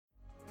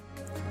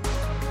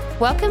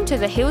Welcome to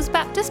the Hills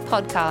Baptist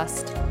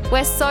Podcast.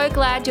 We're so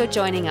glad you're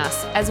joining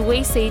us as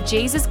we see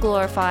Jesus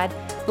glorified,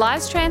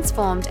 lives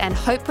transformed, and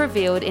hope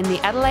revealed in the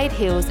Adelaide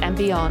Hills and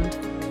beyond.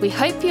 We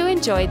hope you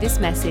enjoy this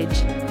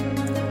message.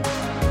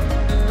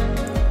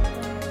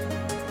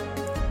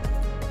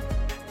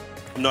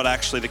 I'm not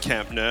actually the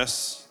camp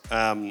nurse.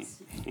 My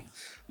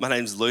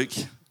name's Luke.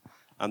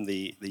 I'm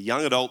the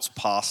young adults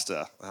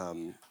pastor.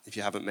 If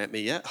you haven't met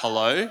me yet,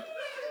 hello.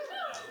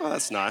 Oh,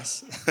 that's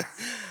nice.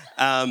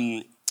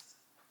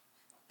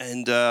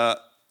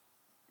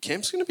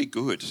 Camp's going to be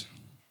good.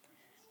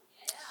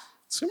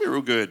 It's going to be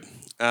real good.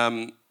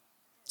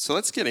 So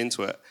let's get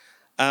into it.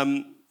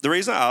 The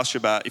reason I asked you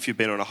about if you've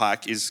been on a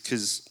hike is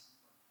because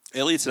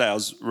earlier today I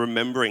was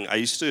remembering I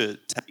used to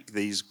take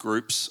these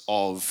groups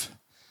of,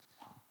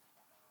 how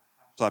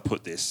do I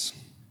put this?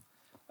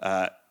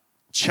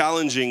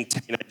 Challenging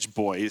teenage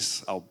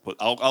boys.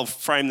 I'll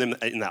frame them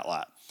in that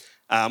light.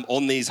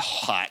 On these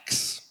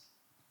hikes.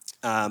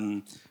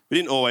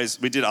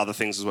 We did other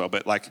things as well,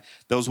 but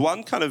there was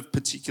one kind of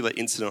particular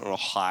incident on a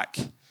hike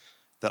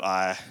that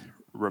I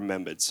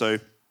remembered. So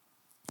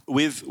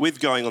with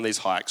going on these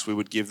hikes, we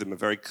would give them a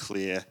very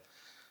clear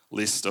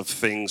list of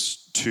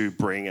things to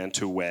bring and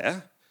to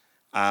wear.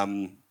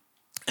 And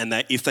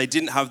that if they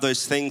didn't have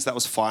those things, that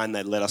was fine.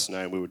 They'd let us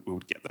know and we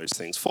would get those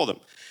things for them.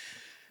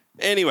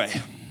 Anyway,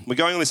 we're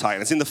going on this hike,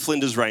 and it's in the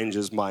Flinders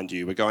Ranges, mind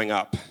you. We're going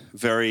up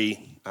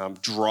very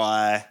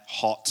dry,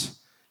 hot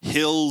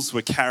hills.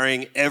 We're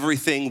carrying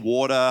everything,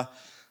 water,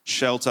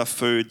 shelter,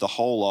 food, the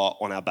whole lot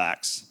on our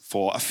backs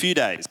for a few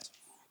days.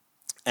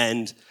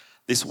 And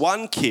this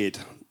one kid,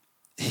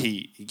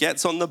 he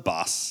gets on the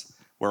bus,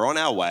 we're on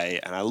our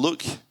way, and I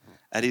look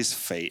at his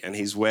feet and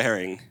he's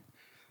wearing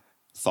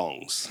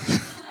thongs.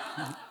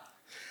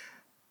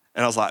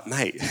 And I was like,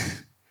 mate,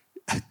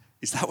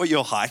 is that what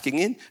you're hiking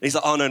in? And he's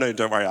like, oh, no,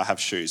 don't worry, I have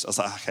shoes. I was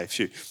like, okay,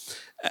 phew.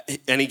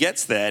 And he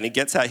gets there and he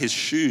gets out his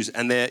shoes,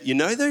 and they're,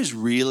 those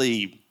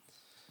really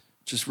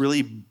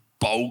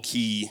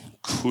bulky,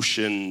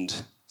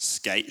 cushioned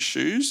skate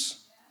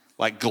shoes,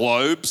 like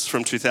Globes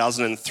from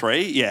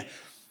 2003. Yeah,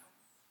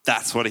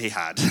 that's what he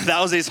had. That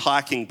was his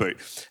hiking boot.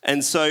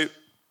 And so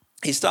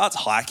he starts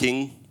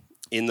hiking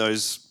in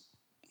those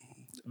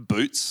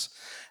boots.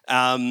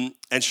 And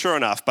sure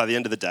enough, by the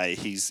end of the day,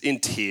 he's in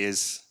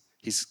tears.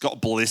 He's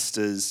got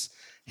blisters.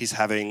 He's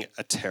having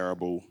a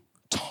terrible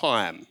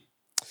time.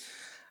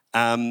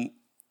 And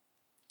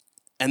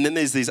then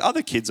there's these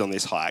other kids on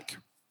this hike.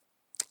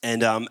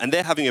 And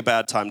they're having a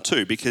bad time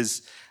too,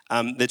 because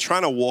they're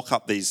trying to walk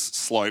up these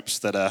slopes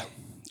that are,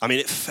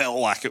 it felt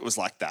like it was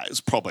like that. It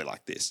was probably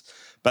like this.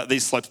 But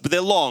these slopes, but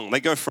they're long. They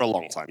go for a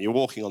long time. You're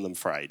walking on them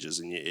for ages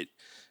and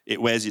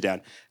it wears you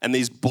down. And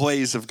these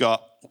boys have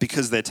got,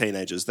 because they're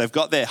teenagers, they've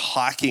got their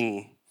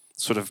hiking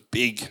sort of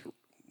big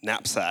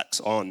knapsacks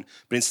on.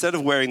 But instead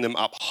of wearing them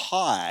up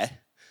high,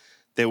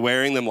 they're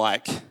wearing them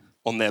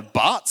on their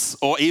butts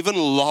or even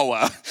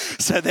lower.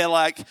 So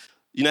they're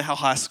you know how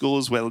high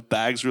schoolers wear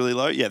bags really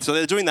low? Yeah, so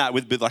they're doing that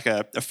with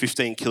a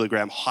 15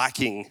 kilogram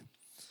hiking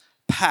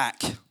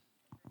pack.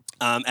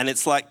 And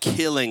it's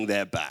killing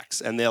their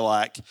backs. And they're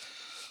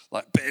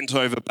bent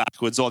over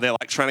backwards, or they're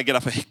trying to get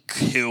up a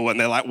hill and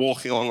they're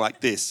walking along like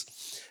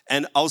this.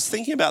 And I was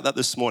thinking about that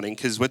this morning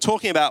because we're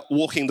talking about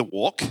walking the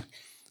walk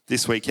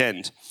this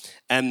weekend.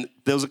 And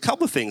there was a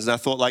couple of things. And I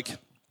thought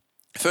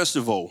first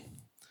of all,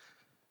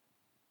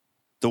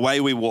 the way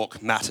we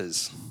walk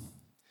matters.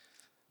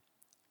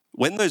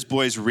 When those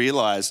boys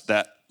realized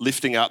that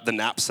lifting up the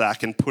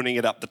knapsack and putting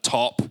it up the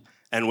top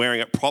and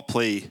wearing it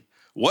properly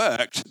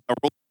worked, they were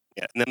all doing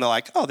it. And then they're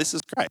like, oh, this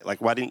is great.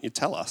 Why didn't you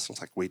tell us? I was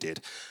like, we did.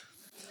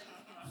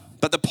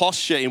 But the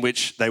posture in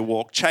which they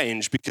walked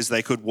changed because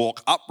they could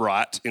walk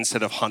upright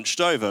instead of hunched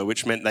over,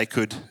 which meant they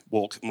could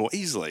walk more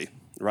easily,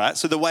 right?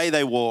 So the way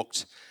they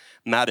walked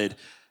mattered.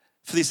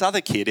 For this other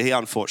kid, he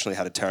unfortunately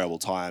had a terrible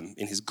time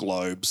in his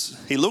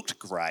Globes. He looked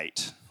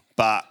great,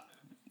 but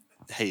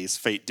his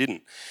feet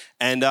didn't.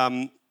 And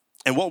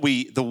what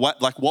we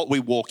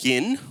walk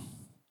in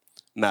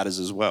matters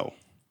as well.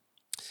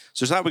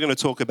 So tonight we're going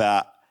to talk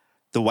about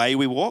the way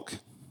we walk,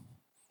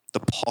 the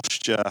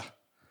posture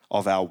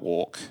of our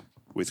walk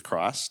with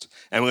Christ,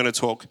 and we're going to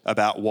talk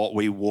about what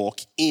we walk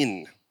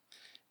in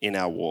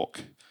our walk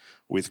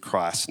with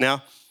Christ.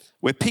 Now,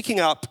 we're picking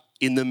up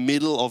in the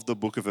middle of the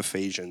book of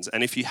Ephesians,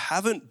 and if you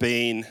haven't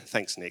been,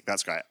 thanks Nick,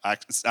 that's great.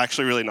 It's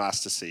actually really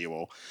nice to see you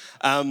all.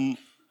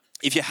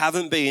 If you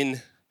haven't been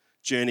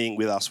journeying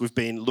with us, we've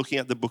been looking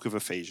at the book of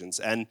Ephesians,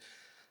 and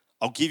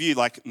I'll give you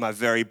my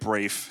very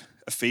brief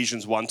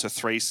Ephesians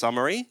 1-3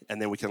 summary, and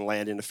then we can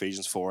land in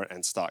Ephesians 4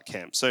 and start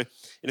camp. So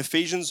in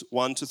Ephesians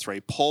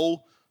 1-3,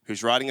 Paul,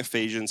 who's writing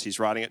Ephesians, he's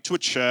writing it to a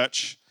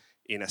church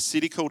in a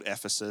city called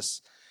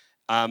Ephesus.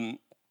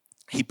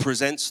 He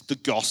presents the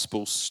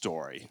gospel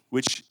story,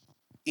 which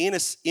in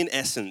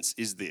essence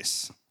is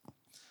this.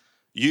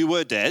 You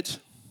were dead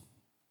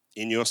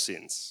in your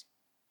sins,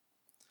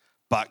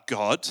 but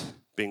God,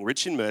 being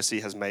rich in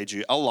mercy, has made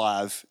you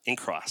alive in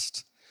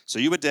Christ. So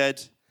you were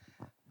dead,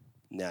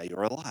 now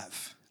you're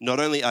alive. Not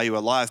only are you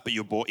alive, but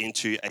you're brought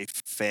into a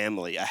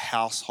family, a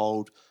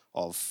household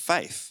of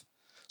faith.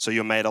 So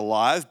you're made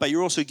alive, but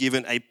you're also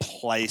given a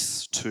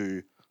place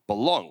to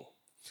belong.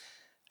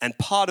 And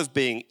part of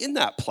being in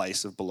that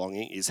place of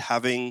belonging is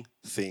having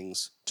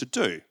things to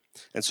do.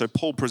 And so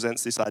Paul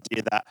presents this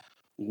idea that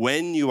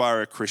when you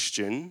are a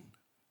Christian,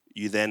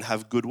 you then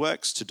have good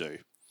works to do.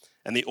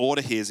 And the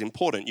order here is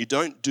important. You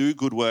don't do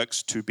good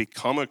works to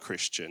become a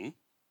Christian.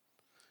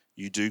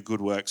 You do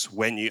good works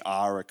when you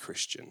are a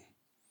Christian.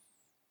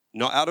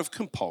 Not out of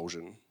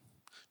compulsion,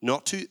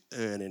 not to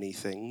earn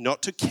anything,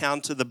 not to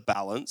counter the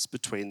balance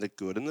between the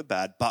good and the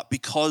bad, but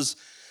because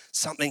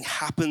something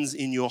happens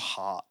in your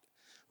heart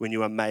when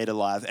you are made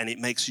alive and it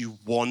makes you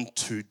want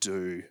to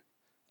do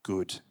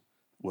good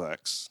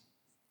works.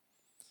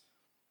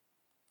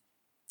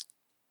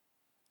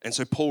 And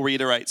so Paul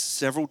reiterates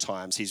several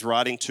times. He's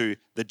writing to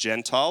the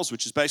Gentiles,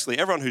 which is basically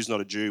everyone who's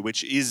not a Jew,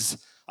 which is,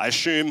 I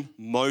assume,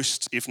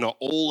 most, if not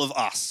all of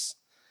us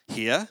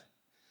here,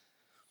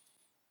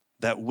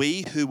 that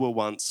we who were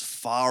once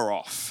far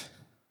off,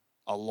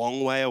 a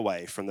long way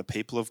away from the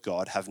people of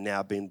God, have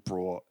now been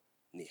brought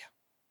near.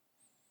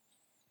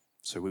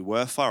 So we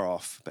were far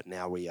off, but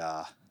now we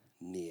are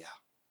near.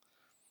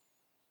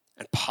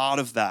 And part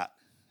of that,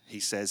 he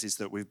says, is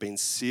that we've been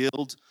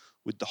sealed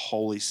with the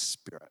Holy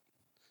Spirit.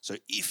 So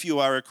if you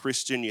are a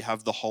Christian, you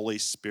have the Holy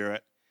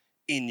Spirit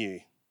in you.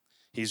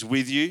 He's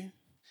with you,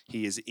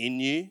 he is in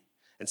you,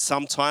 and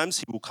sometimes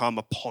he will come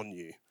upon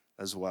you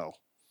as well.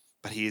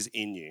 But he is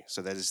in you.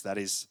 So that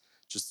is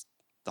just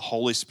the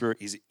Holy Spirit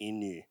is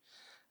in you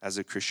as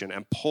a Christian.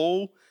 And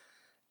Paul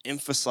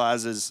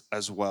emphasizes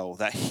as well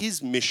that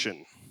his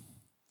mission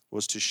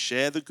was to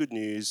share the good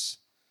news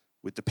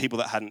with the people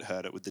that hadn't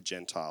heard it, with the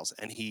Gentiles.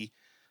 And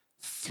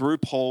through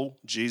Paul,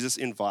 Jesus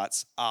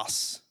invites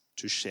us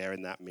to share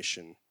in that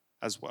mission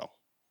as well,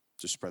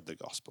 to spread the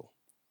gospel.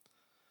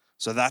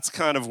 So that's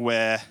kind of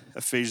where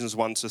Ephesians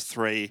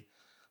 1-3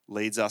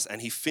 leads us.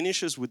 And he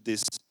finishes with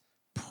this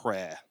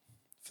prayer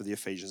for the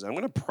Ephesians. I'm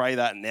going to pray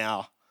that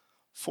now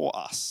for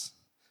us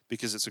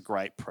because it's a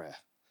great prayer.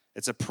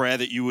 It's a prayer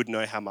that you would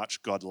know how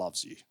much God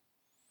loves you.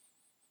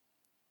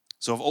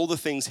 So of all the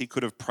things he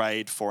could have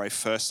prayed for a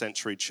first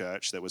century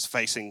church that was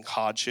facing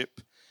hardship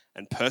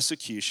and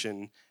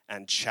persecution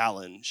and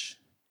challenge,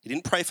 he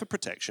didn't pray for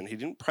protection. He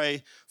didn't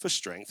pray for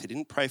strength. He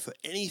didn't pray for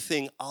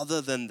anything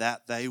other than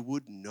that they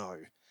would know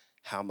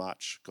how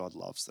much God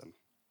loves them.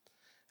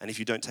 And if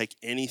you don't take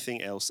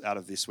anything else out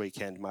of this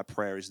weekend, my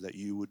prayer is that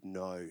you would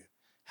know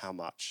how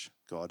much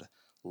God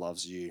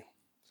loves you.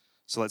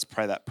 So let's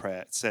pray that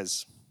prayer. It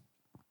says,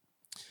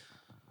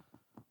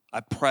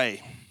 I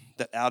pray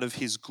that out of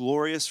his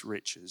glorious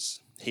riches,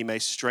 he may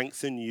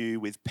strengthen you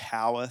with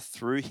power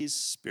through his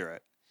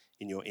Spirit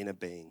in your inner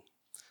being,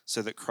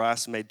 so that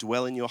Christ may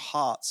dwell in your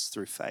hearts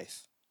through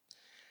faith.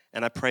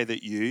 And I pray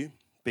that you,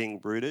 being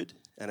rooted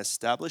and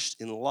established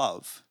in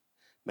love,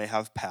 may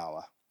have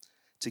power,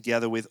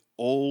 together with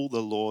all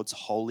the Lord's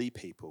holy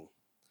people,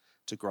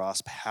 to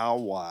grasp how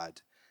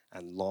wide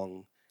and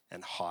long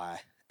and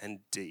high and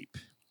deep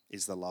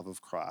is the love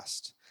of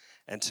Christ,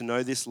 and to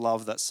know this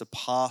love that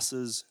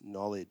surpasses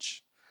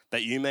knowledge,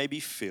 that you may be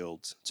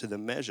filled to the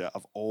measure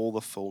of all the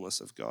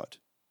fullness of God.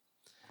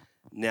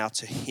 Now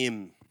to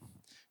him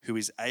who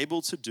is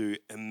able to do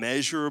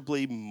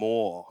immeasurably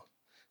more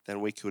than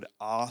we could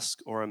ask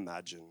or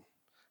imagine,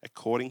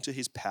 according to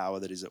his power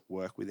that is at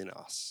work within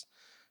us.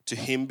 To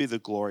him be the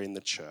glory in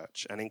the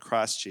church and in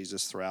Christ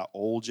Jesus throughout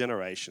all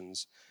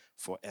generations,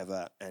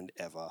 forever and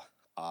ever.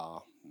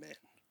 Amen.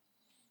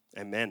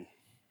 Amen.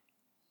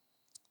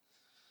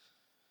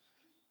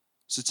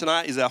 So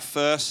tonight is our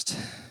first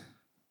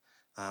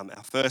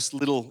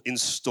little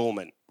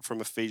installment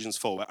from Ephesians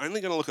 4. We're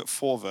only going to look at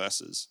 4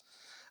 verses.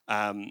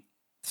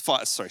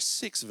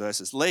 6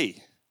 verses.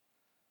 Lee,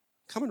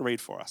 come and read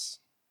for us.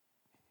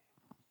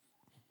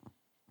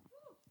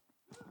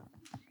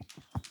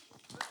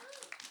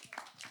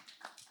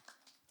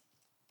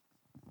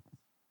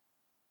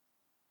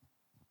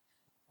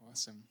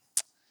 Awesome.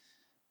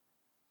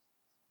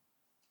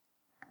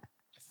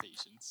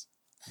 Ephesians.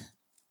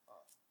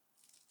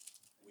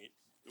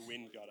 The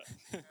wind got it.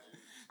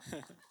 I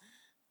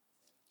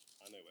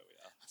know where we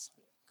are.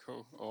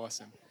 Cool.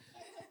 Awesome.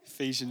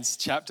 Ephesians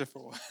chapter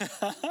 4.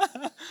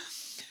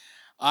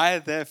 I,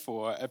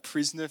 therefore, a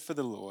prisoner for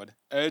the Lord,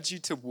 urge you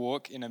to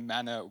walk in a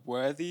manner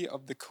worthy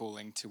of the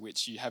calling to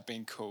which you have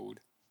been called,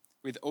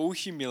 with all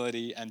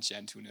humility and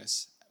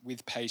gentleness,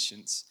 with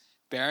patience,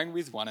 bearing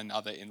with one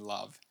another in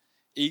love,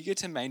 eager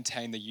to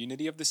maintain the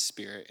unity of the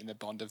Spirit in the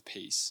bond of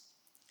peace.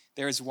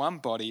 There is one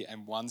body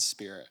and one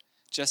Spirit,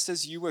 just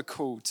as you were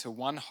called to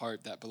one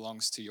hope that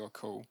belongs to your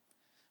call.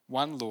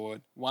 One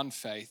Lord, one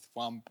faith,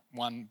 one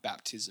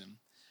baptism,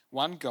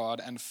 one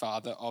God and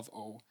Father of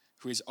all,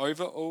 who is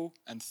over all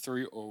and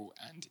through all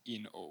and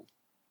in all.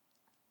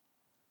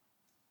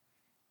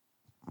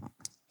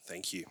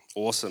 Thank you.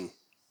 Awesome.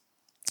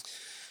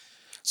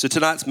 So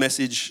tonight's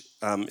message,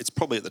 it's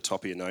probably at the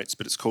top of your notes,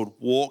 but it's called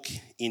Walk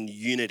in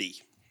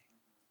Unity.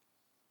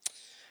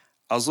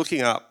 I was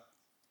looking up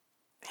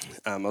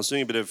I was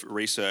doing a bit of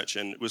research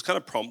and was kind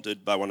of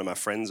prompted by one of my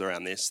friends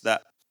around this,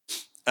 that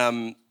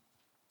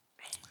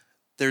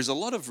there's a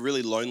lot of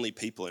really lonely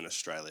people in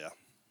Australia.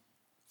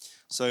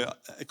 So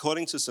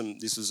according to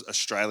this is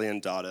Australian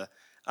data,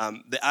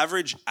 the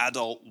average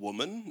adult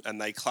woman, and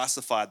they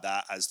classified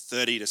that as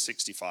 30 to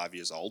 65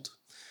 years old,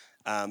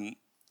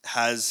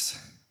 has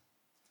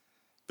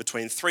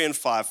between 3 and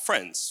 5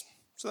 friends.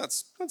 So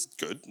that's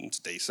good, it's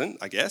decent,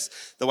 I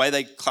guess. The way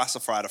they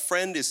classified a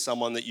friend is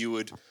someone that you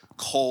would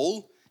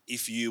call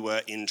if you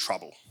were in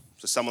trouble.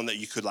 So someone that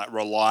you could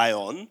rely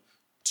on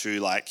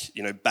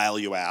to bail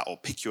you out or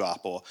pick you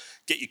up or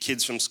get your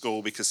kids from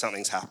school because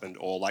something's happened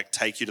or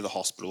take you to the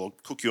hospital or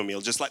cook you a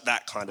meal, just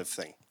that kind of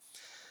thing.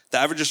 The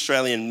average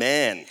Australian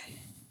man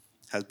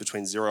has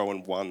between 0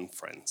 and 1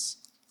 friends.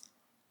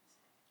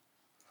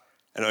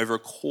 And over a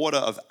quarter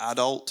of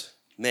adult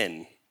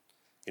men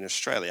in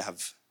Australia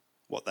have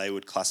what they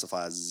would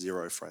classify as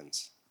 0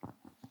 friends.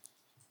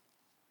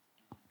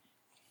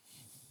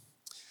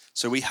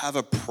 So we have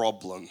a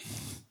problem.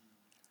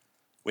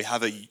 We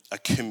have a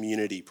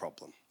community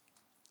problem.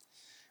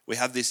 We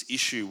have this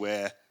issue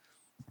where,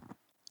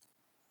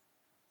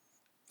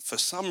 for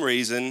some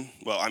reason,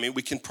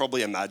 we can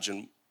probably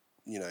imagine,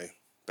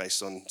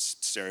 based on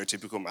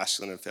stereotypical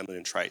masculine and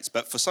feminine traits,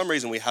 but for some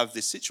reason we have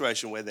this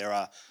situation where there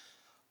are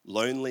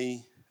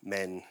lonely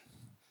men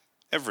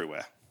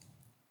everywhere.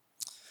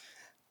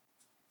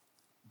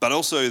 But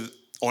also,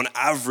 on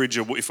average,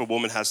 if a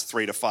woman has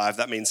 3 to 5,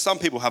 that means some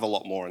people have a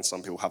lot more and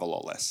some people have a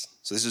lot less.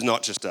 So this is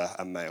not just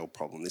a male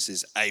problem. This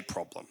is a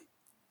problem.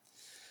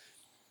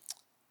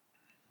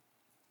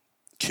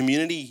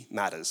 Community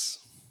matters.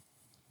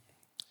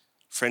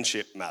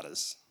 Friendship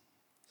matters.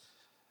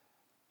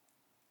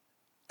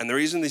 And the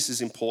reason this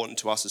is important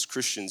to us as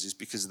Christians is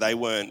because they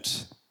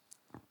weren't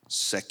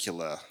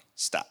secular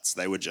stats.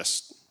 They were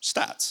just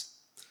stats.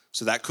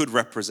 So that could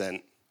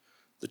represent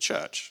the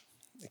church.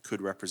 It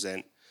could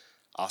represent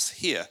us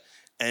here.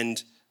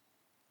 And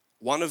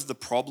one of the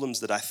problems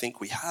that I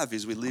think we have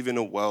is we live in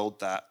a world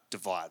that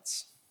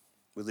divides.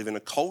 We live in a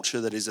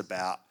culture that is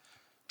about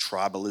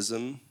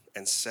tribalism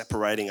and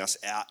separating us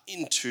out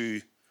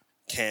into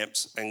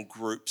camps and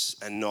groups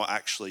and not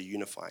actually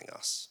unifying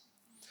us.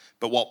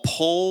 But what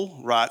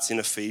Paul writes in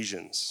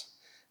Ephesians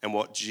and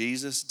what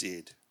Jesus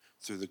did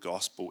through the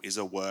gospel is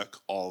a work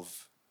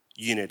of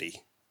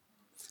unity.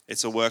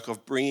 It's a work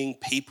of bringing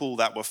people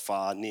that were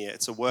far near.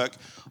 It's a work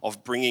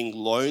of bringing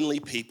lonely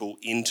people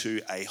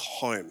into a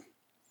home.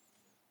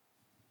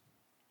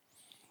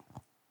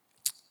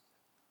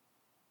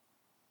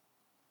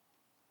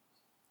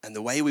 And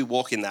the way we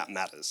walk in that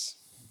matters.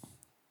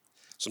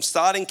 So I'm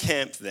starting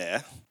camp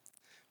there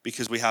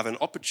because we have an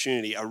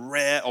opportunity, a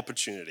rare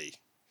opportunity,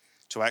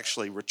 to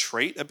actually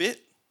retreat a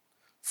bit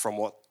from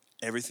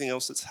everything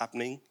else that's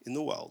happening in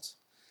the world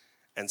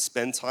and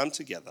spend time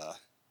together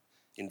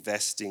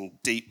investing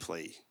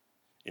deeply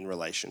in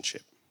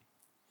relationship.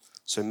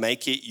 So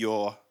make it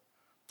your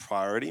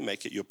priority,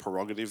 make it your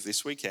prerogative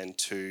this weekend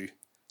to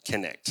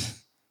connect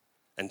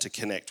and to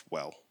connect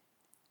well.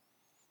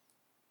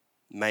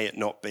 May it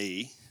not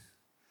be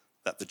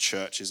that the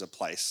church is a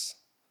place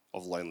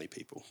of lonely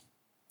people.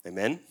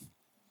 Amen?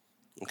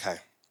 Okay.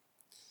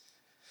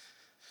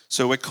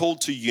 So we're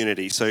called to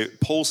unity. So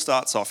Paul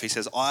starts off, he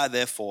says, I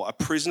therefore, a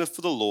prisoner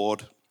for the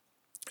Lord,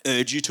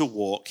 urge you to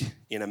walk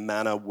in a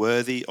manner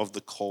worthy of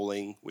the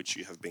calling which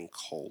you have been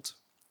called.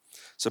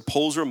 So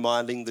Paul's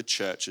reminding the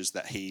churches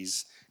that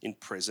he's in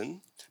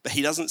prison, but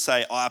he doesn't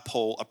say, I,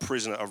 Paul, a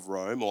prisoner of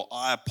Rome, or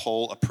I,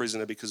 Paul, a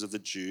prisoner because of the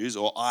Jews,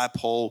 or I,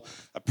 Paul,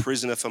 a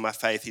prisoner for my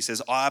faith. He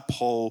says, I,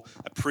 Paul,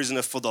 a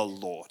prisoner for the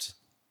Lord.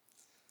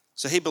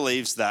 So he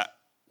believes that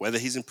whether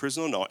he's in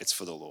prison or not, it's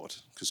for the Lord,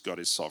 because God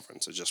is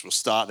sovereign. So we'll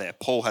start there.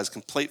 Paul has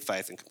complete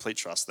faith and complete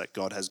trust that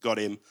God has got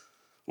him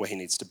where he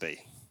needs to be,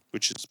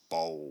 which is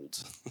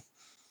bold.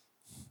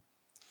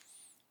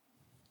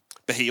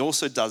 But he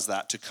also does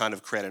that to kind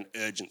of create an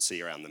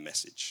urgency around the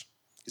message.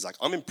 He's like,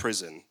 I'm in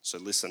prison, so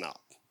listen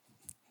up.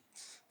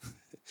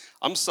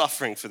 I'm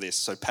suffering for this,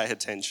 so pay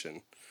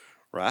attention,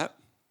 right?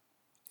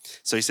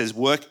 So he says,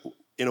 walk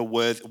in a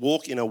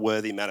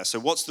worthy manner. So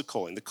what's the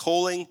calling? The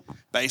calling,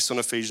 based on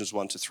Ephesians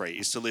 1-3,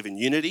 is to live in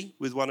unity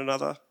with one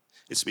another.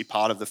 It's to be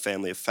part of the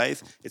family of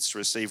faith. It's to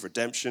receive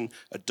redemption,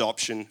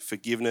 adoption,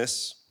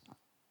 forgiveness.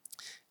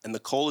 And the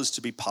call is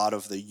to be part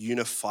of the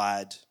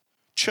unified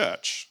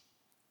church,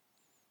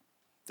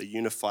 the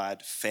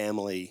unified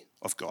family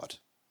of God.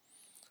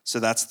 So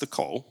that's the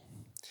call.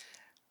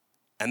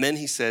 And then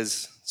he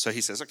says,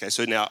 okay,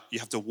 so now you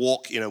have to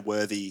walk in a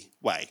worthy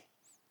way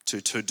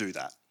to do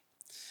that.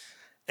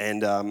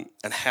 And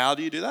how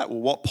do you do that? Well,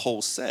 what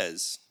Paul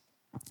says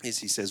is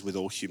he says, with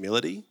all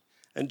humility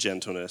and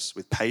gentleness,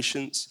 with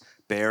patience,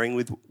 bearing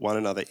with one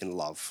another in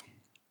love.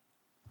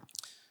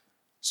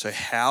 So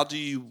how do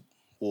you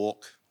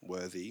walk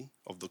worthy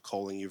of the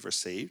calling you've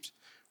received?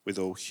 With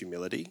all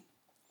humility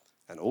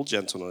and all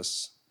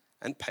gentleness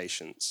and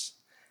patience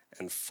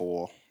and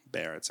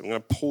forbearance. I'm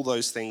going to pull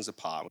those things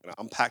apart. I'm going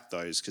to unpack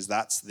those because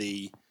that's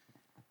the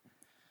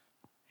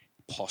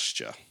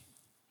posture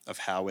of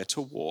how we're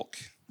to walk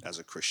as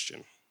a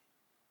Christian.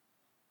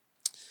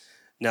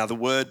 Now, the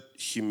word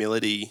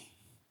humility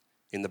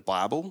in the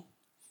Bible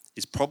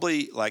is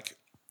probably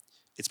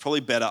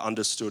better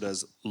understood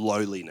as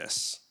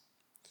lowliness.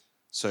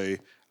 So,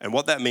 and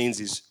what that means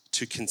is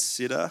to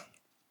consider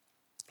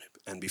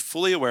and be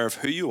fully aware of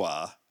who you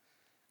are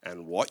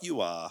and what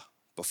you are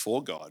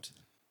before God,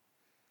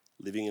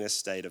 living in a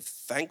state of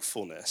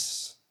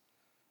thankfulness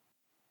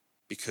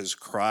because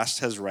Christ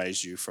has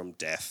raised you from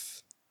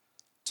death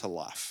to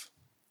life.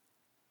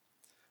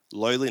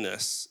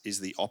 Lowliness is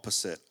the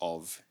opposite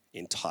of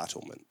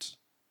entitlement.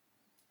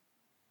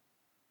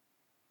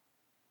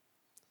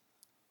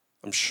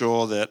 I'm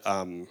sure that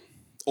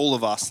all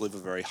of us live a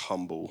very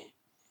humble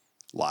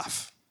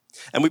life.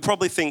 And we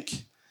probably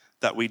think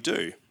that we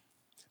do.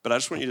 But I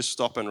just want you to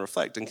stop and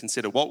reflect and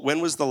consider,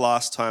 when was the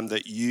last time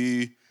that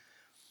you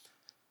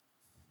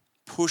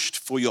pushed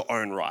for your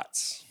own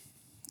rights,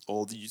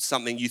 or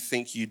something you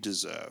think you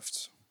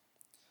deserved,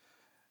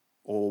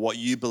 or what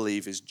you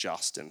believe is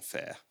just and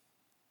fair?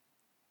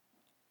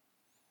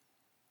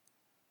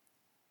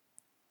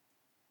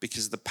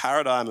 Because the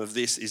paradigm of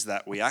this is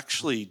that we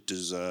actually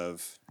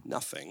deserve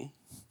nothing,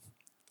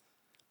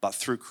 but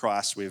through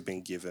Christ we've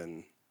been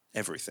given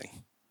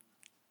everything.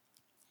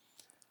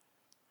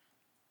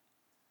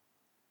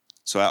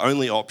 So our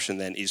only option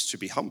then is to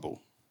be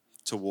humble,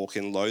 to walk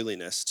in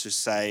lowliness, to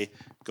say,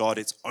 God,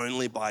 it's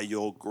only by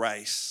your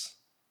grace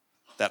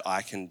that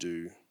I can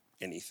do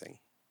anything.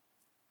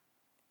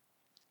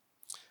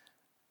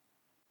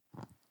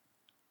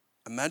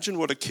 Imagine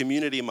what a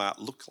community might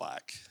look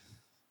like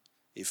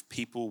if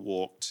people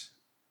walked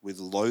with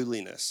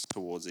lowliness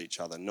towards each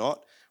other,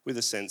 not with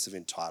a sense of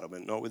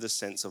entitlement, not with a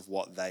sense of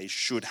what they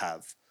should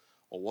have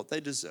or what they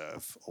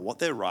deserve or what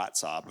their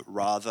rights are, but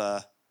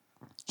rather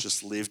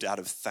just lived out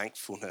of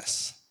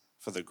thankfulness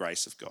for the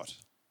grace of God.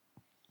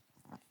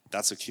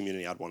 That's a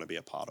community I'd want to be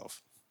a part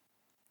of.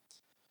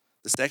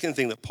 The second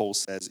thing that Paul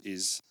says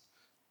is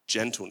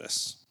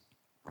gentleness.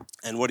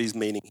 And what he's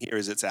meaning here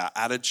is it's our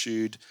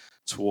attitude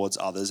towards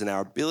others and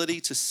our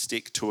ability to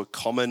stick to a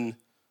common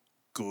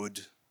good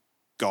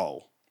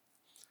goal,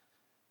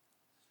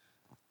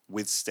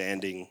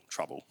 withstanding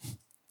trouble.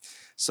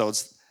 So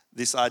it's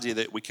this idea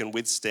that we can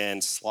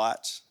withstand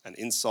slight and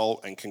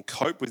insult and can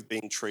cope with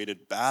being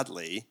treated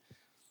badly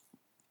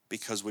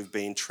because we've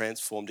been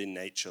transformed in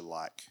nature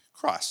like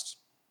Christ,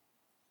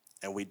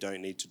 and we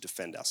don't need to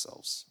defend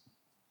ourselves.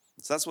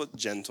 So that's what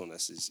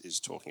gentleness is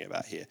talking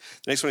about here.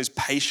 The next one is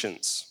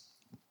patience.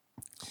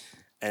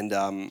 And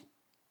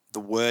the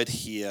word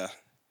here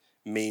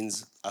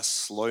means a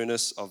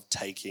slowness of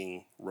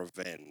taking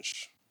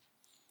revenge.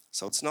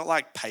 So it's not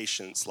like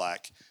patience,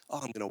 like, oh,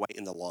 I'm going to wait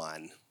in the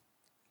line.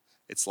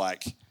 It's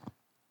like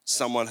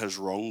someone has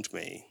wronged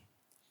me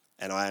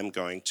and I am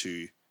going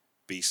to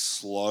be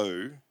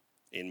slow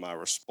in my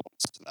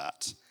response to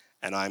that.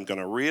 And I'm going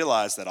to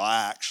realize that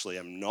I actually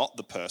am not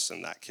the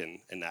person that can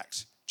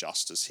enact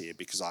justice here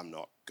because I'm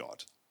not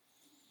God.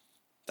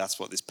 That's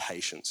what this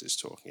patience is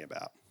talking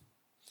about.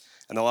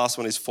 And the last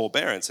one is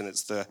forbearance, and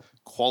it's the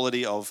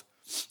quality of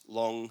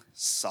long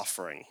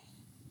suffering.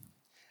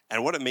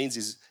 And what it means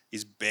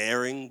is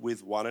bearing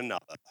with one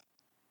another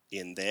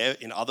in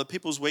other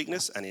people's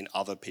weakness and in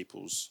other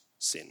people's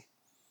sin.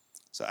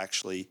 So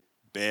actually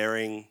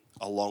bearing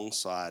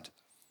alongside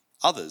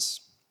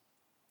others.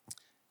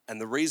 And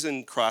the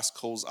reason Christ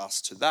calls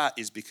us to that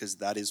is because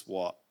that is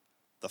what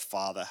the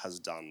Father has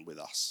done with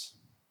us.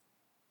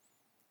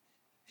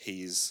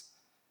 He's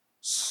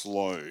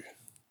slow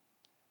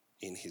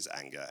in his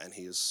anger, and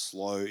he is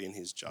slow in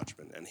his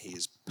judgment, and he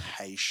is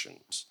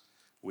patient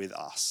with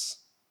us.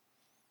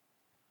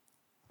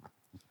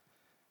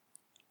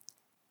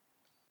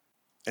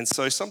 And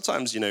so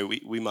sometimes,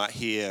 we might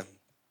hear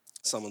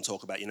someone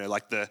talk about,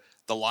 like the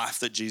life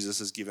that Jesus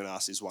has given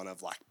us is one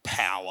of like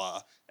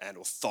power and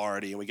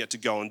authority, and we get to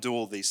go and do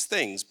all these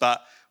things.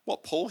 But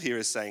what Paul here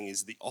is saying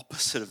is the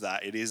opposite of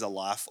that. It is a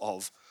life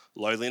of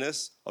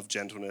lowliness, of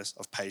gentleness,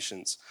 of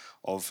patience,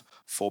 of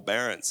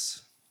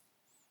forbearance.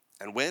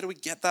 And where do we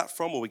get that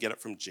from? Well, we get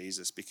it from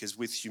Jesus, because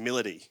with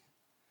humility,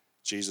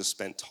 Jesus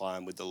spent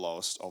time with the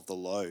lowest of the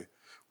low.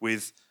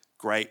 With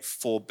great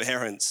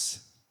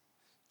forbearance,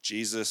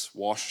 Jesus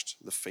washed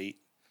the feet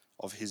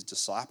of his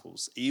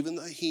disciples, even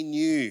though he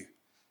knew,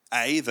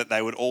 A, that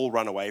they would all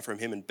run away from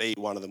him, and B,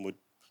 one of them would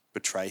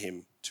betray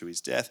him to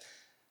his death.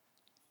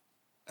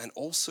 And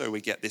also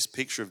we get this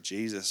picture of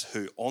Jesus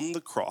who on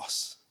the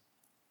cross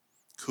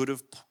could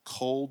have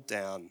called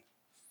down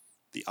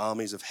the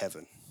armies of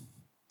heaven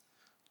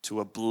to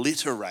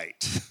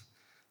obliterate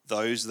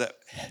those that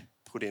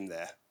put him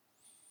there.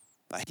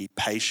 But he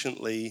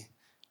patiently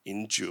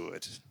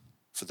endured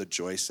for the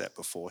joy set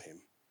before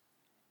him.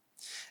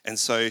 And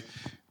so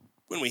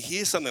when we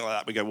hear something like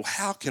that, we go, well,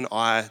 how can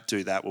I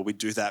do that? Well, we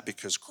do that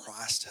because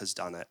Christ has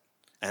done it.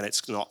 And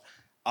it's not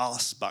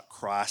us, but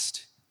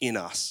Christ in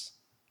us.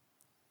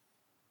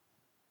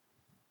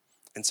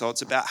 And so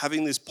it's about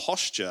having this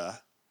posture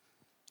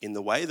in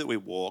the way that we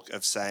walk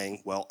of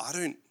saying, well, I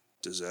don't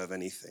deserve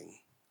anything.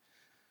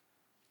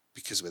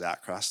 because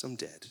without Christ, I'm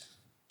dead.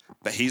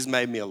 But he's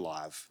made me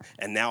alive.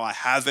 And now I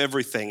have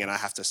everything, and I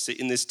have to sit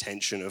in this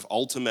tension of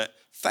ultimate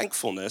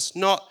thankfulness,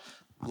 not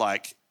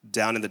like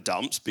down in the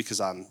dumps because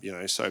I'm,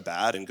 so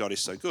bad and God is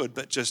so good,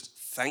 but just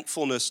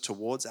thankfulness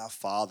towards our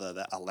Father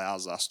that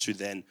allows us to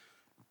then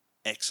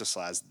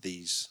exercise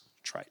these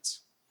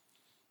traits.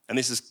 And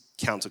this is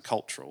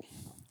countercultural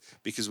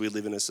because we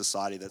live in a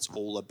society that's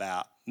all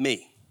about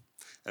me,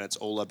 and it's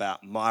all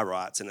about my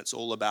rights, and it's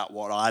all about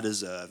what I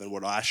deserve and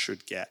what I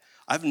should get.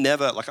 I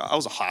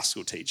was a high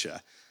school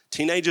teacher.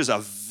 Teenagers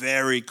are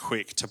very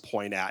quick to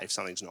point out if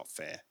something's not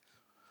fair.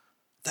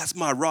 That's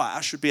my right.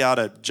 I should be able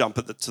to jump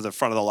to the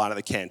front of the line at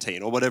the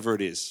canteen or whatever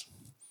it is.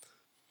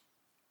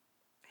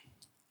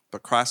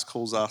 But Christ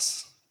calls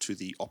us to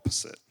the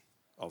opposite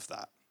of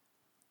that.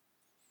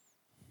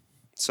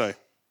 So,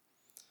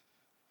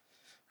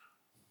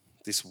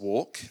 this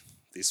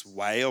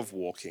way of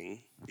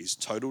walking is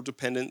total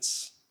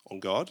dependence on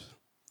God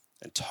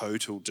and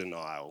total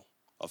denial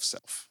of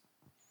self.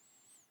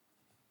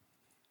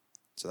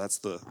 So that's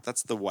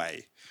the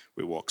way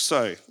we walk.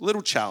 So,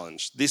 little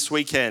challenge this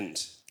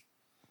weekend.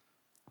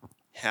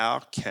 How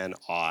can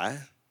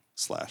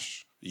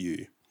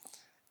you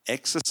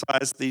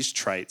exercise these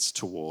traits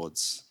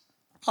towards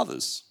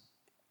others?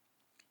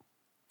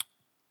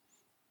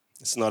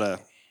 It's not a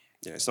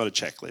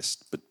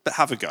checklist, but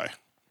have a go.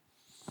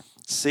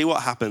 See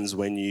what happens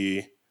when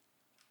you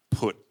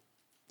put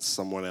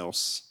someone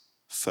else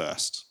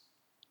first.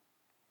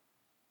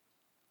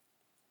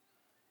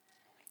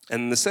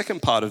 And the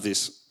second part of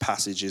this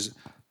passage is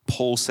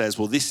Paul says,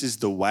 well, this is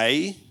the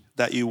way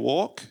that you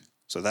walk.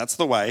 So that's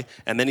the way.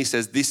 And then he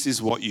says, this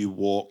is what you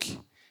walk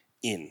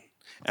in.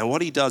 And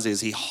what he does is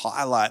he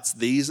highlights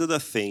these are the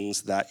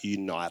things that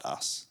unite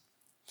us.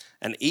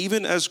 And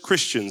even as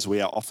Christians,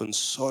 we are often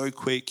so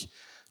quick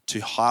to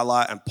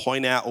highlight and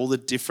point out all the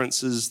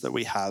differences that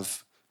we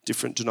have,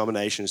 different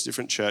denominations,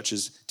 different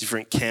churches,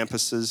 different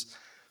campuses,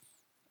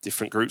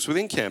 different groups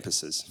within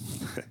campuses.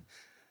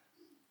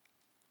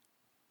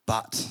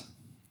 But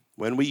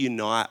when we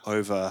unite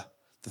over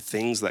the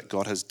things that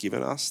God has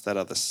given us that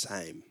are the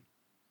same,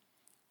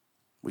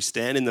 we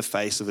stand in the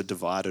face of a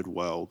divided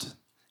world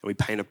and we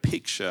paint a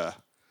picture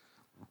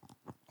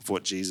of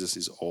what Jesus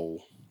is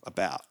all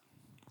about.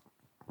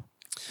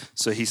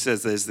 So he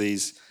says there's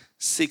these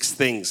 6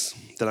 things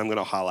that I'm going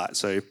to highlight.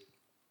 So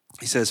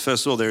he says,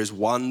 first of all, there is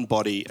one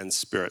body and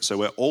spirit. So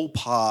we're all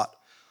part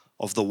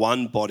of the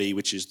one body,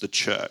 which is the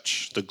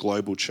church, the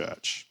global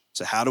church.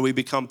 So how do we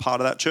become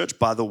part of that church?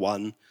 By the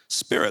one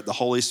Spirit, the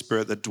Holy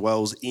Spirit that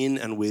dwells in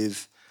and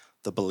with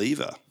the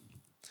believer.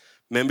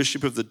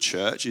 Membership of the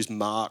church is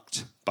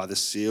marked by the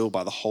seal,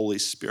 by the Holy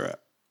Spirit.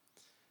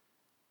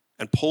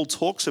 And Paul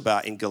talks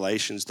about in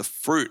Galatians the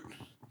fruit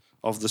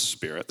of the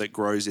Spirit that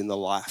grows in the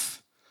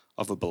life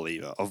of a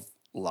believer, of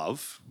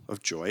love,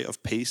 of joy,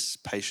 of peace,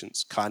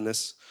 patience,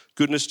 kindness,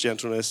 goodness,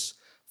 gentleness,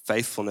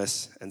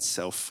 faithfulness, and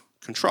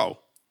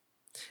self-control.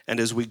 And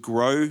as we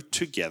grow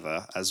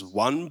together as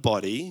one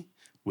body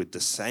with the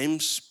same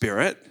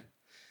Spirit,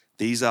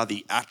 these are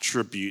the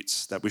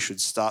attributes that we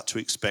should start to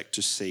expect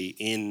to see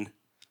in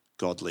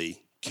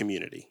godly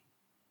community.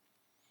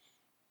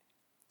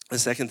 The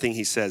second thing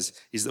he says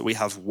is that we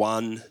have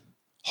one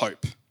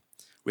hope.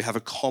 We have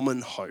a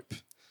common hope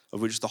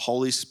of which the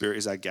Holy Spirit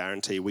is our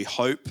guarantee. We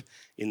hope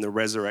in the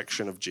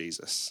resurrection of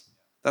Jesus.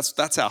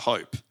 That's our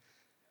hope,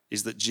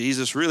 is that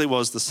Jesus really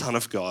was the Son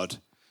of God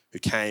who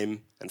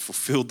came and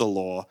fulfilled the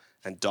law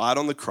and died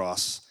on the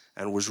cross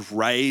and was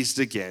raised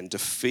again,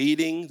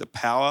 defeating the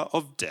power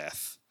of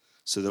death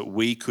so that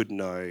we could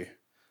know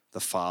the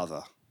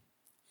Father.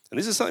 And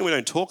this is something we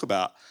don't talk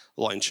about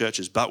a lot in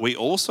churches, but we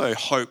also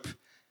hope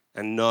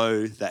and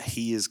know that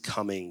he is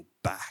coming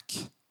back.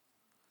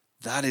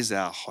 That is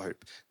our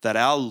hope, that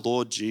our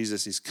Lord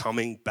Jesus is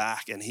coming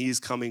back and he is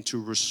coming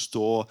to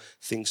restore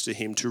things to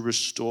him, to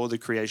restore the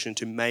creation,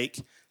 to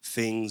make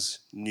things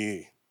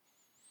new.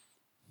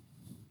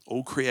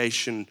 All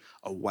creation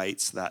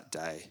awaits that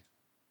day.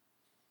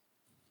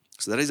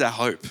 So that is our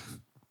hope.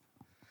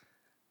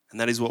 And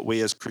that is what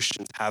we as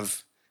Christians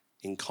have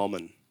in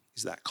common,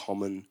 is that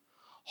common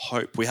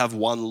hope. We have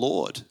one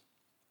Lord,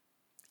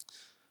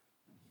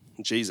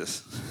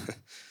 Jesus.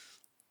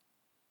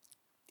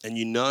 And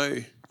you know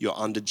you're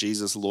under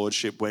Jesus'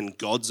 lordship when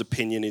God's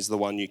opinion is the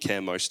one you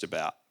care most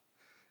about.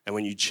 And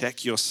when you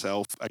check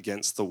yourself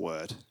against the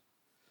word,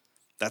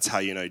 that's how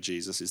you know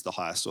Jesus is the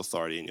highest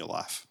authority in your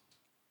life.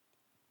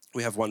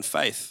 We have one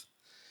faith,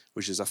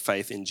 which is a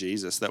faith in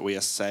Jesus, that we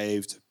are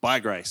saved by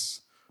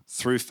grace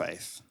through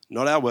faith,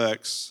 not our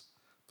works,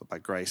 but by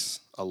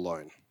grace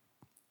alone.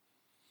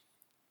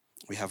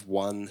 We have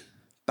one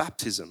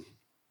baptism.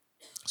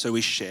 So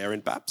we share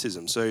in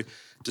baptism. So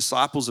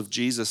disciples of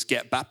Jesus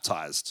get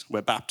baptized.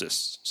 We're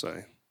Baptists,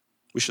 so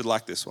we should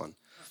like this one.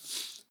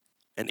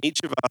 And each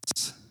of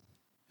us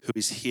who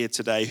is here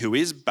today, who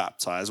is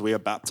baptized, we are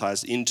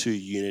baptized into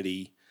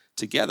unity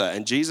together.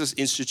 And Jesus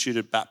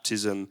instituted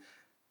baptism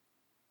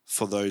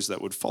for those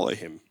that would follow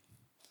him.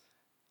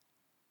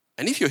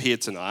 And if you're here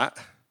tonight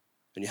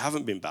and you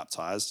haven't been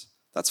baptized,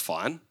 that's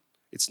fine.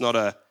 It's not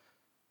a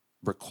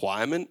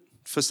requirement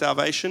for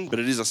salvation, but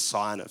it is a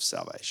sign of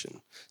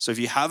salvation. So if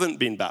you haven't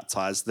been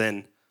baptized,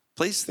 then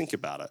please think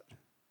about it.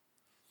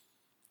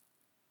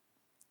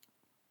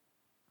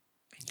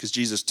 Because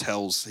Jesus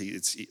tells,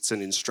 it's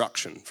an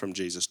instruction from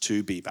Jesus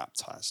to be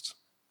baptized.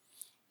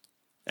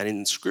 And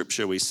in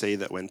Scripture, we see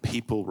that when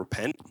people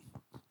repent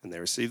and they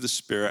receive the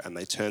Spirit and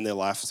they turn their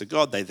life to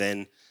God, they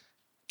then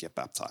get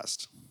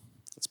baptized.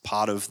 It's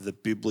part of the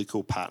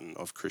biblical pattern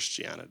of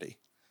Christianity.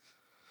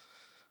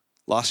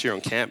 Last year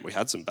on camp, we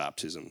had some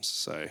baptisms,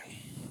 so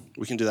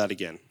we can do that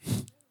again.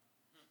 And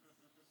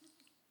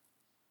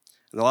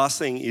the last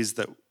thing is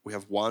that we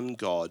have one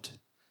God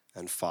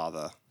and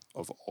Father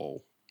of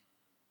all.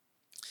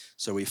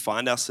 So we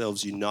find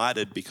ourselves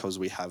united because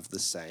we have the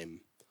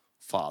same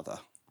Father.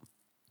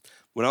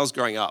 When I was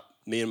growing up,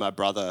 me and my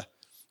brother,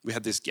 we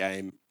had this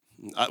game.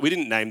 We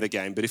didn't name the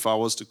game, but if I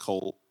was to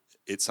call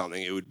it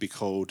something, it would be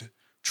called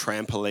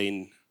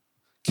Trampoline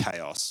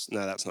Chaos.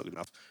 No, that's not good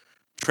enough.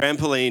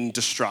 Trampoline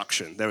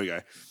Destruction. There we go.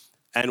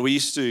 And we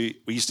used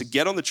to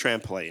get on the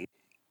trampoline,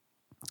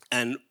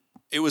 and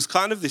it was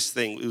kind of this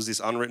thing. It was this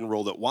unwritten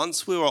rule that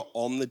once we were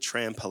on the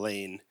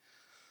trampoline,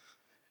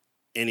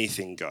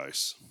 anything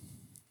goes.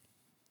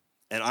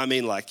 And I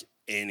mean like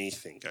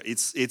anything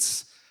goes.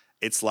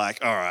 It's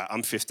like, all right,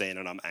 I'm 15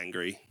 and I'm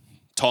angry.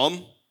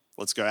 Tom,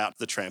 let's go out to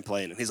the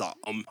trampoline. And he's like,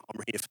 I'm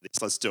here for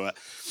this. Let's do it.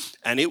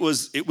 And it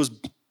was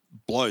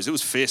blows. It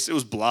was fists. It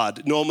was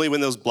blood. Normally when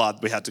there was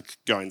blood, we had to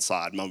go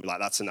inside. Mum would be like,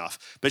 that's enough.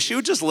 But she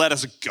would just let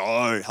us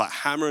go, like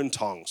hammer and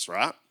tongs,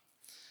 right?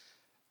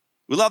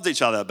 We loved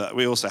each other, but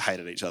we also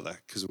hated each other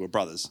because we were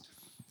brothers.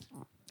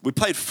 We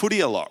played footy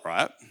a lot,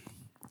 right?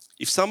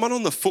 If someone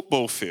on the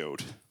football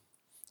field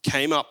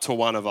came up to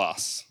one of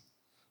us,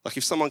 like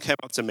if someone came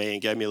up to me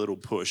and gave me a little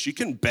push, you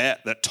can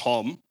bet that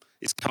Tom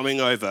is coming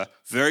over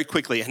very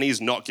quickly and he's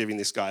not giving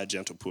this guy a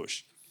gentle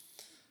push.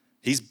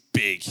 He's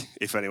big,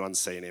 if anyone's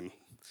seen him.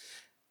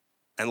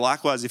 And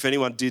likewise, if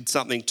anyone did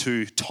something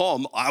to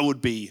Tom, I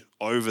would be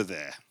over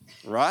there,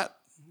 right?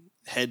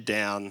 Head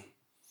down,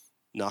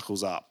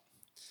 knuckles up.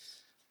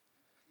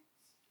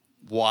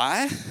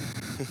 Why?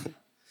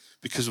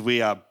 Because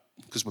we're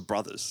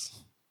brothers.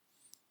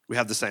 We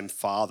have the same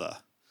father.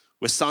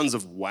 We're sons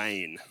of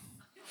Wayne.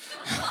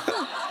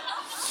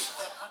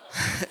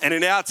 And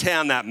in our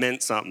town, that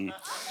meant something.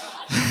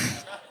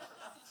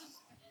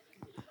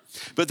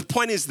 But the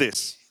point is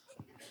this.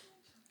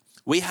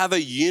 We have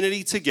a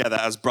unity together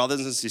as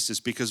brothers and sisters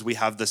because we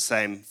have the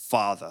same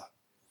Father.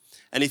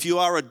 And if you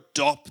are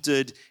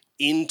adopted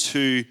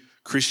into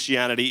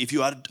Christianity, if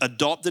you are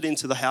adopted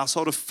into the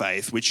household of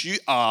faith, which you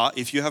are,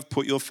 if you have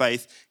put your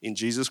faith in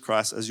Jesus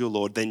Christ as your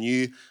Lord, then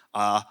you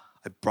are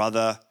a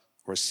brother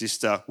or a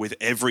sister with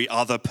every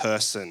other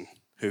person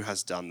who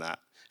has done that.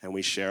 And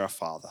we share a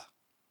Father.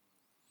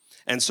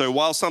 And so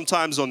while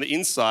sometimes on the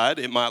inside,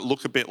 it might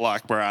look a bit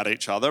like we're at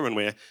each other and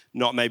we're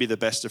not maybe the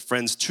best of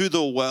friends, to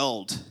the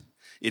world,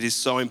 it is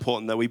so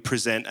important that we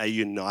present a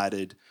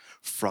united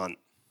front.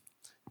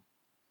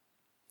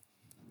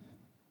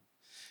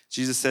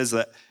 Jesus says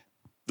that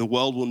the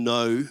world will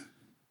know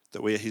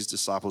that we are his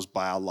disciples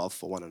by our love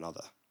for one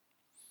another.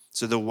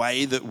 So the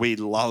way that we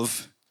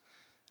love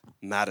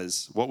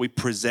matters. What we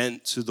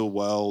present to the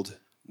world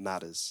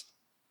matters.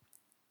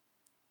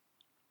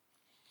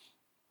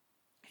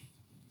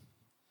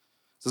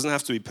 It doesn't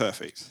have to be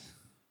perfect.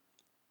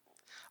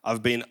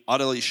 I've been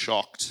utterly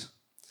shocked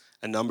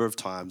a number of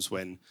times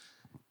when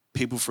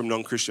people from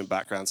non-Christian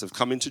backgrounds have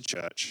come into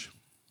church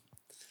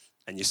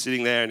and you're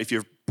sitting there, and if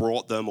you've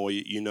brought them or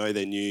you know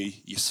they're new,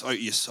 you're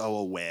so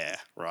aware,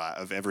 right,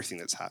 of everything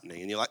that's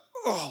happening. And you're like,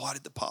 oh, why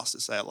did the pastor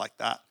say it like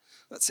that?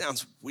 That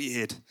sounds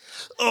weird.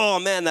 Oh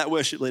man, that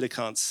worship leader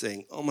can't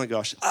sing. Oh my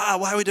gosh.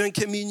 Why are we doing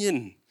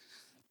communion?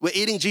 We're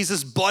eating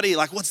Jesus' body.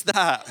 Like, what's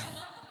that?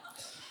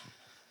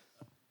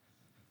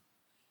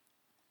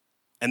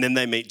 And then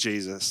they meet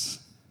Jesus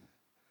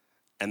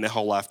and their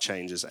whole life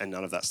changes and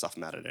none of that stuff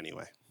mattered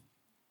anyway.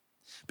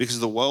 Because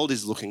the world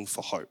is looking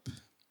for hope.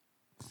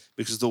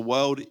 Because the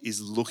world is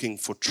looking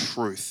for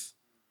truth.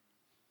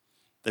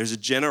 There's a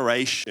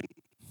generation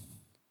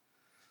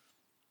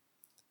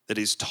that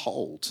is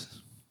told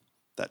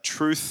that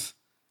truth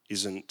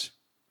isn't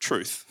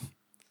truth.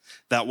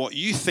 That what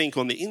you think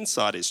on the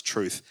inside is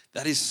truth.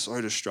 That is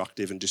so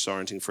destructive and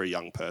disorienting for a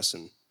young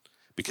person.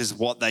 Because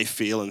what they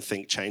feel and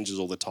think changes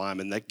all the time,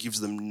 and that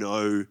gives them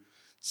no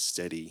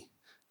steady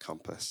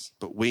compass.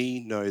 But we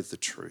know the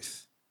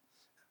truth.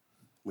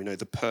 We know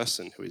the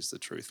person who is the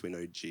truth. We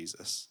know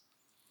Jesus.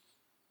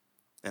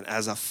 And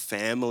as a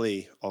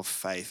family of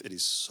faith, it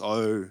is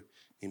so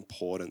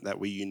important that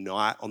we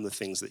unite on the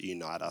things that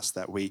unite us,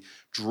 that we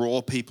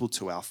draw people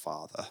to our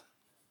Father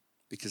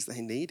because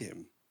they need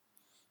him,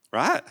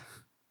 right?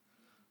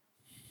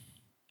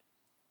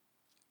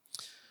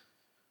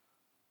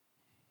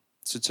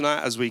 So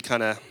tonight, as we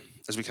kind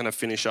of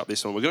finish up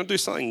this one, we're going to do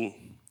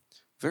something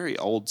very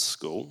old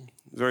school,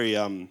 very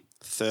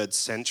 3rd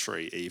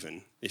century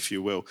even, if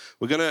you will.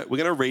 We're going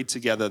to read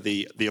together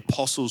the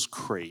Apostles'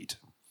 Creed,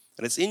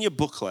 and it's in your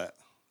booklet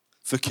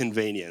for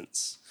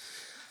convenience.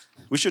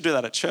 We should do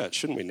that at church,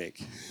 shouldn't we,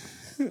 Nick?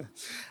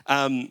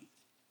 And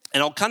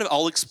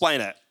I'll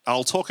explain it.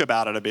 I'll talk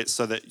about it a bit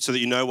so that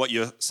you know what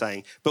you're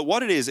saying. But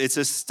what it is, it's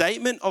a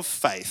statement of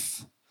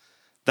faith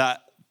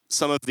that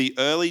some of the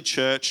early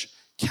church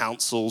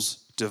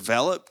councils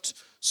developed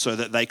so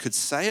that they could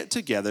say it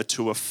together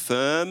to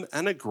affirm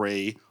and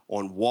agree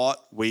on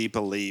what we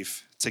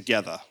believe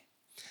together.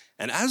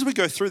 And as we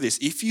go through this,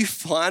 if you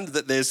find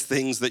that there's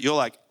things that you're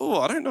like,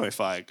 oh, I don't know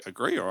if I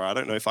agree, or I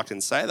don't know if I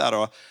can say that,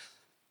 or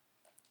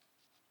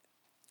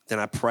then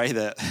I pray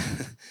that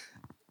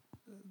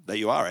that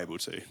you are able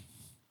to.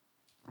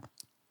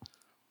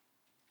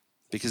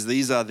 Because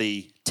these are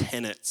the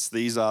tenets,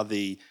 these are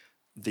the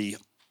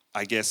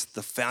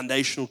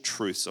foundational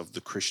truths of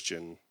the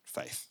Christian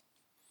faith.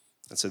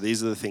 And so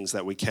these are the things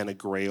that we can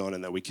agree on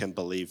and that we can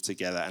believe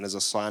together. And as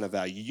a sign of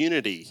our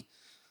unity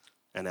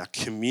and our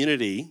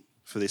community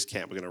for this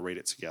camp, we're going to read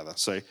it together.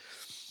 So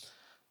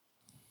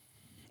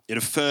it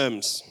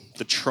affirms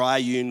the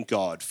triune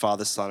God,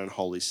 Father, Son, and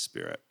Holy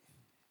Spirit.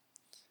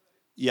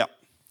 Yep.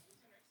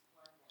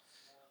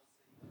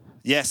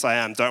 Yes, I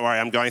am. Don't worry,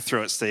 I'm going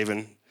through it,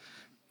 Stephen.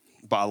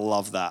 But I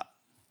love that.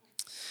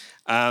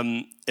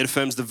 It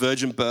affirms the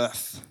virgin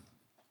birth,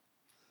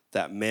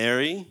 that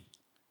Mary,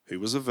 who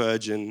was a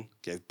virgin,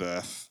 gave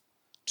birth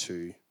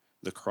to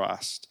the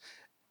Christ.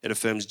 It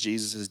affirms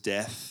Jesus'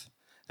 death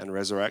and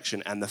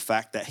resurrection and the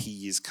fact that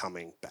he is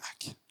coming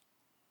back.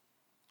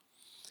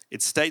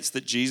 It states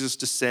that Jesus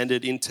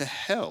descended into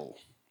hell,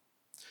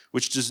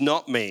 which does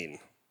not mean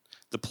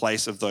the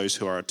place of those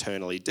who are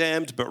eternally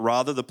damned, but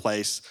rather the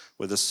place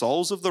where the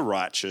souls of the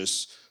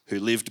righteous who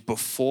lived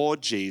before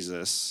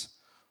Jesus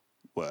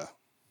were.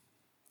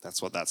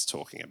 That's what that's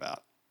talking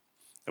about.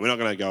 And we're not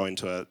going to go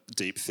into a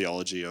deep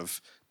theology of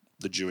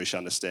the Jewish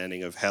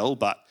understanding of hell,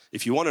 but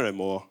if you want to know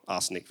more,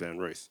 ask Nick Van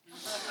Ruth.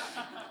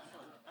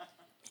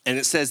 And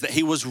it says that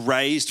he was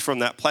raised from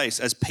that place.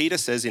 As Peter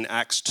says in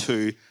Acts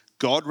 2,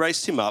 God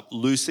raised him up,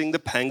 loosing the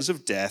pangs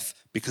of death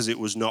because it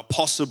was not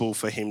possible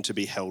for him to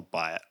be held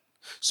by it.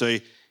 So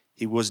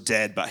he was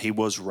dead, but he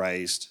was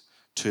raised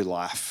to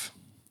life.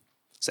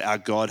 So our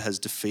God has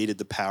defeated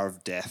the power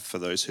of death for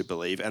those who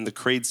believe. And the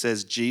creed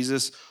says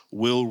Jesus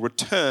will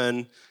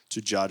return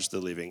to judge the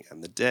living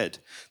and the dead.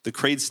 The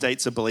creed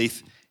states a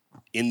belief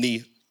in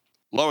the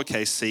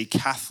lowercase c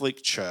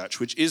Catholic Church,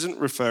 which isn't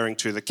referring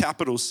to the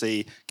capital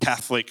C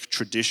Catholic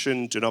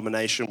tradition,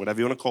 denomination, whatever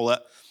you want to call it.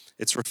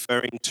 It's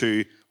referring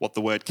to what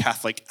the word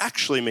Catholic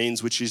actually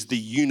means, which is the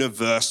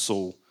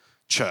universal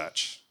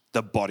church,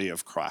 the body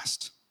of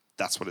Christ.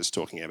 That's what it's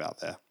talking about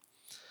there.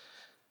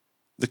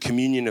 The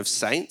communion of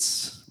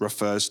saints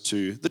refers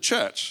to the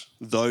church,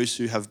 those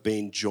who have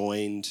been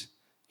joined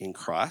in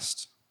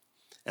Christ.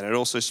 And it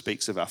also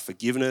speaks of our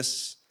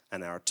forgiveness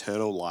and our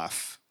eternal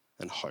life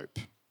and hope.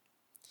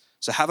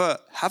 So have a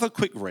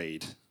quick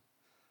read,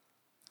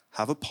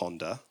 have a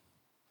ponder,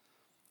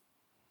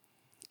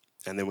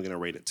 and then we're going to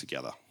read it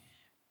together.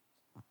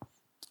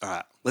 All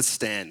right, let's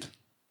stand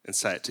and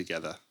say it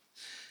together.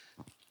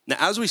 Now,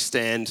 as we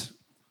stand,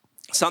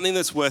 something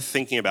that's worth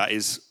thinking about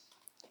is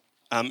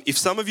if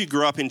some of you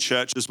grew up in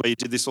churches where you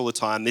did this all the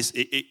time,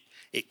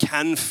 it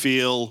can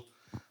feel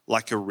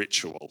like a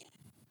ritual.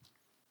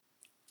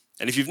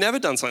 And if you've never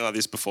done something like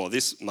this before,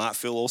 this might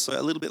feel also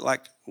a little bit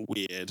like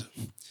weird.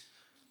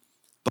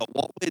 But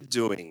what we're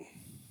doing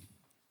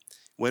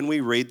when we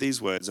read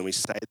these words and we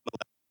say them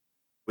aloud,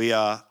 we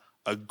are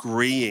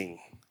agreeing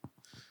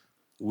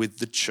with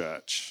the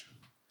church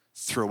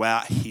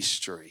throughout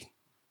history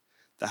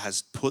that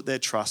has put their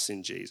trust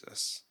in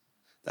Jesus,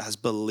 that has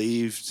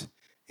believed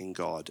in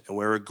God, and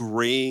we're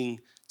agreeing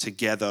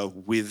together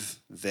with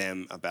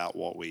them about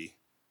what we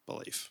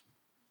believe.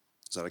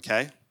 Is that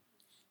okay?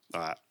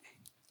 All right.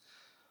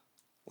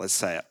 Let's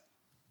say it.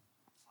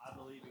 I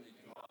believe in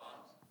God,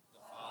 the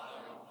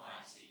Father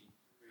Almighty,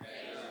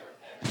 creator of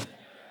heaven and earth,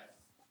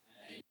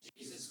 and in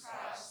Jesus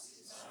Christ,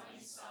 his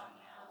only Son,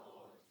 our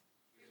Lord,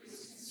 who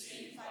was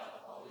conceived by the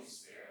Holy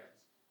Spirit,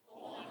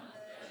 born of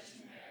the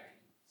Virgin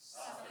Mary,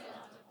 suffered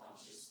under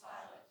Pontius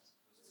Pilate,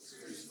 was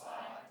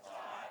crucified,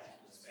 died, and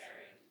was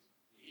buried.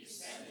 He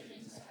descended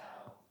into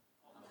hell.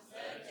 On the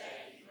third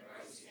day, he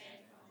rose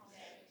again from the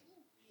dead.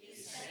 He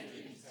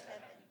ascended into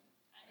heaven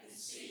and is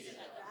seated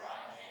at the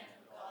right hand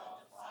of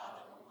God, the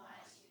Father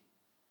Almighty.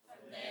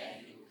 From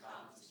there, he will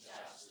come to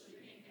judge the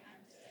living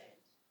and the dead.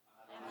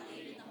 I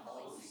believe in the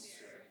Holy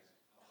Spirit,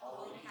 the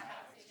Holy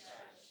Catholic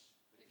Church,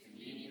 the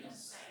communion of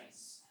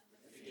saints,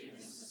 the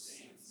forgiveness of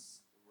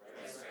sins, the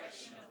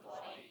resurrection of the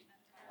body,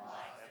 and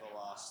life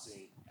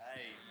everlasting.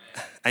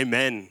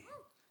 Amen.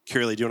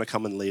 Kirli, do you want to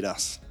come and lead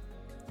us?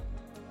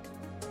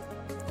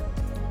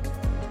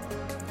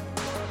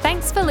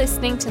 Thanks for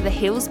listening to the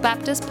Hills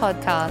Baptist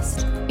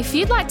podcast. If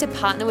you'd like to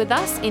partner with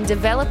us in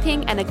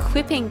developing and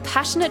equipping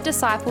passionate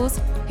disciples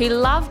who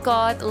love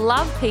God,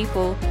 love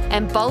people,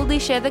 and boldly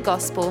share the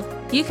gospel,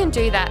 you can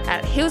do that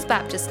at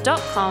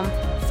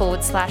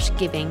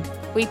hillsbaptist.com/giving.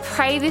 We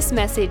pray this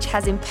message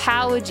has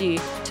empowered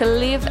you to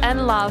live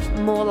and love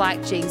more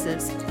like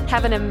Jesus.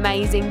 Have an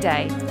amazing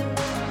day.